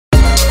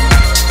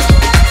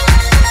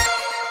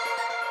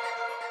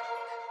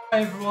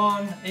Hey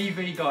everyone,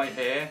 EV Guy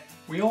here.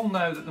 We all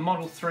know that the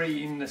Model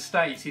 3 in the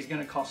States is going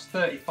to cost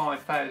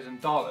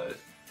 $35,000.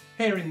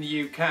 Here in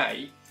the UK,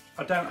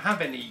 I don't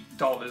have any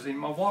dollars in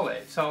my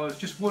wallet, so I was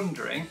just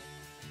wondering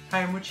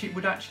how much it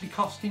would actually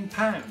cost in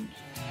pounds.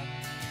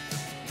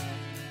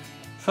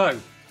 So,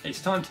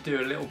 it's time to do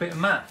a little bit of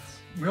maths.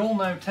 We all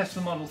know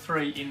Tesla Model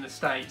 3 in the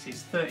States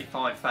is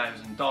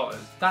 $35,000.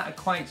 That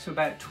equates to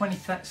about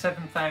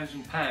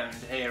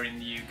 £27,000 here in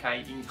the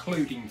UK,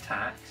 including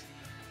tax.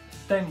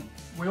 Then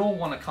we all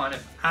want to kind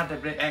of add a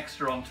bit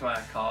extra onto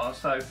our cars,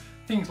 so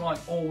things like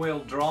all-wheel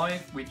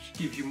drive, which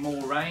gives you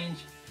more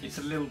range, it's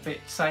a little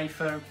bit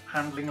safer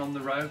handling on the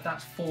road,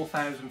 that's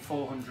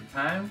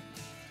 £4,400.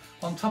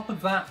 On top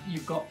of that,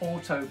 you've got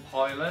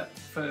autopilot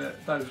for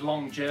those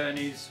long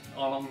journeys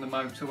along the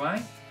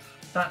motorway,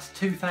 that's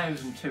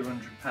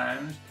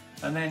 £2,200.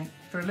 And then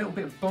for a little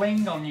bit of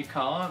bling on your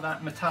car,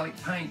 that metallic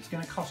paint's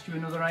going to cost you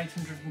another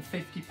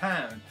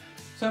 £850.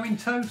 So in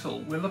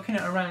total, we're looking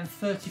at around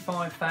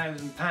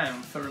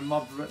 £35,000 for a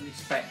moderately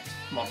spec'd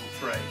Model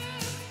 3.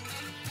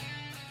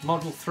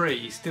 Model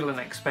 3 is still an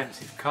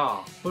expensive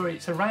car, but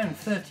it's around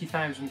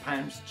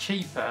 £30,000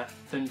 cheaper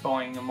than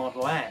buying a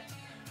Model S.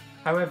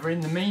 However,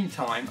 in the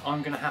meantime,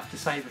 I'm going to have to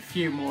save a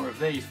few more of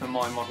these for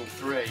my Model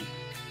 3.